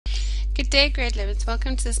Good day, grade 11s.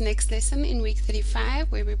 Welcome to this next lesson in week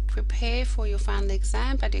 35 where we prepare for your final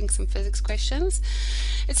exam by doing some physics questions.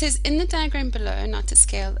 It says, in the diagram below, not to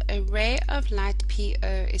scale, a ray of light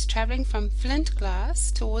PO is traveling from flint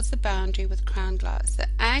glass towards the boundary with crown glass. The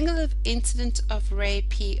angle of incidence of ray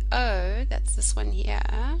PO, that's this one here,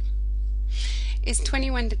 is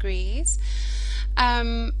 21 degrees.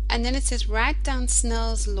 And then it says, write down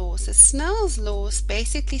Snell's law. So Snell's law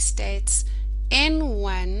basically states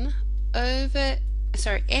N1 over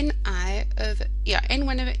N1 over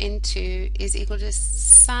N2 is equal to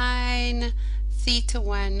sine theta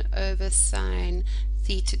 1 over sine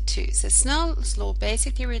theta 2. So Snell's law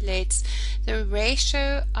basically relates the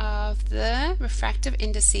ratio of the refractive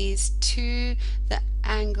indices to the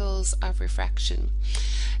angles of refraction.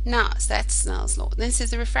 Now, so that's Snell's law. Then it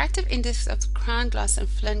says the refractive index of crown glass and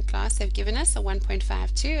flint glass, they've given us a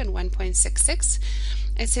 1.52 and 1.66.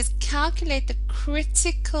 It says calculate the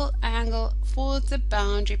critical angle for the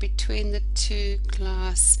boundary between the two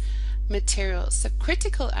glass materials. So the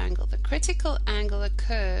critical angle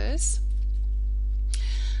occurs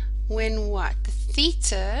when what? The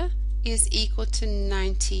theta is equal to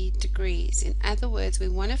 90 degrees. In other words, we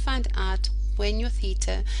want to find out when your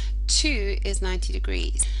theta 2 is 90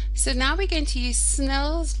 degrees. So now we're going to use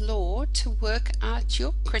Snell's law to work out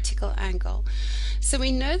your critical angle. So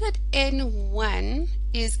we know that N1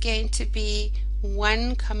 is going to be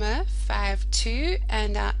 1,52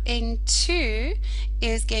 and our N2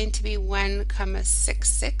 is going to be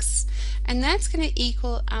 1,66, and that's going to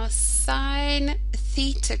equal our sine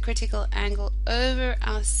theta critical angle over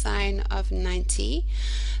our sine of 90.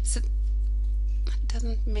 So it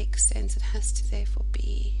doesn't make sense. It has to therefore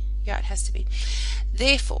be, yeah, it has to be.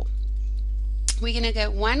 Therefore, we're going to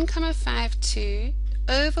go 1,52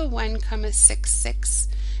 over 1,66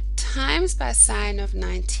 times by sine of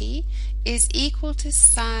 90 is equal to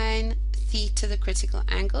sine theta, the critical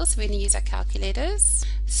angle. So we're going to use our calculators.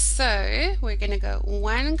 So we're going to go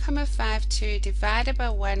 1,52 divided by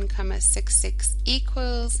 1,66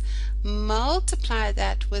 equals, multiply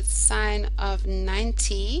that with sine of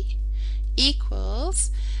 90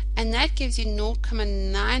 equals, and that gives you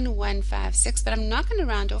 0,9156, but I'm not going to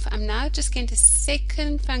round off. I'm now just going to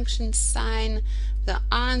second function sine the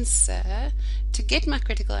answer to get my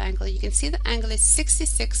critical angle. You can see the angle is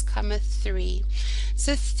 66,3.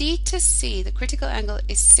 So theta C, the critical angle,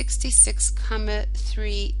 is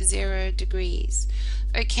 66,30 degrees.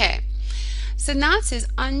 Okay. So now it says,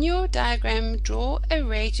 on your diagram, draw a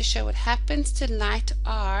ray to show what happens to light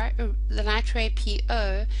R, the light ray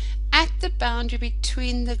PO, at the boundary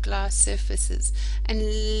between the glass surfaces, and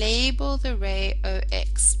label the ray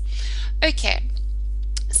OX. Okay,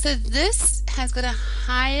 so this has got a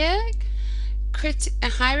higher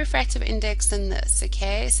refractive index than this.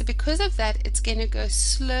 Okay, so because of that, it's going to go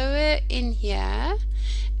slower in here,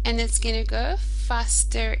 and it's going to go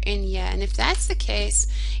faster in here. And if that's the case,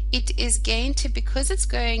 it is going to, because it's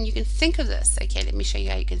going, you can think of this. Okay, let me show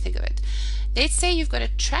you how you can think of it. Let's say you've got a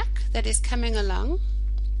truck that is coming along.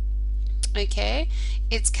 Okay,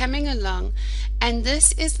 it's coming along, and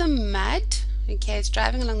this is the mud. Okay, it's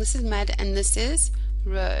driving along. This is mud, and this is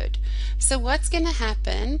road. So what's going to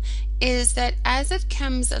happen is that as it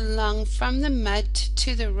comes along from the mud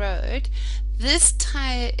to the road, this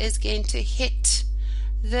tire is going to hit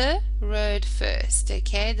the road first.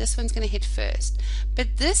 Okay, this one's going to hit first,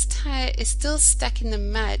 but this tire is still stuck in the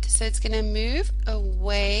mud, so it's going to move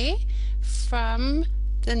away from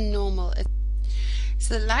the normal.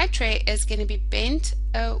 So the light ray is going to be bent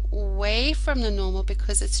away from the normal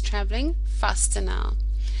because it's traveling faster now.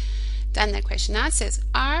 Done that question. Now it says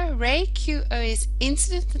our ray QO is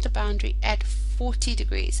incident at the boundary at 40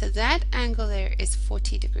 degrees. So that angle there is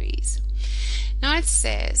 40 degrees. Now it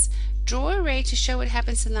says draw a ray to show what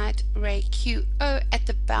happens to light ray QO at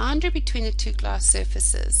the boundary between the two glass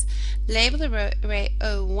surfaces. Label the ray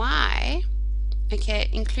OY. Okay,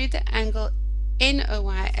 include the angle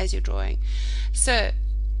NOY as you're drawing. So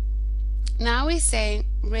now we're saying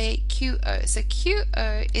ray QO. So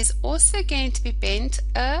QO is also going to be bent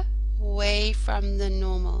away from the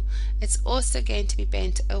normal. It's also going to be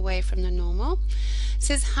bent away from the normal. It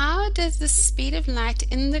says, how does the speed of light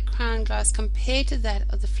in the crown glass compare to that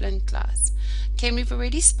of the flint glass? Okay, and we've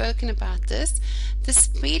already spoken about this. The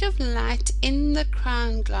speed of light in the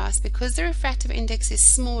crown glass, because the refractive index is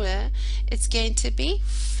smaller, it's going to be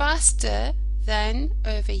faster than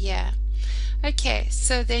over here. Okay,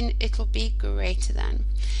 so then it will be greater than.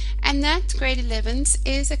 And that, grade 11s,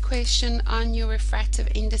 is a question on your refractive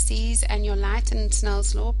indices and your light and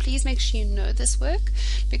Snell's law. Please make sure you know this work,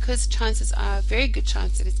 because chances are, a very good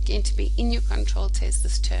chance that it's going to be in your control test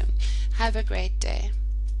this term. Have a great day.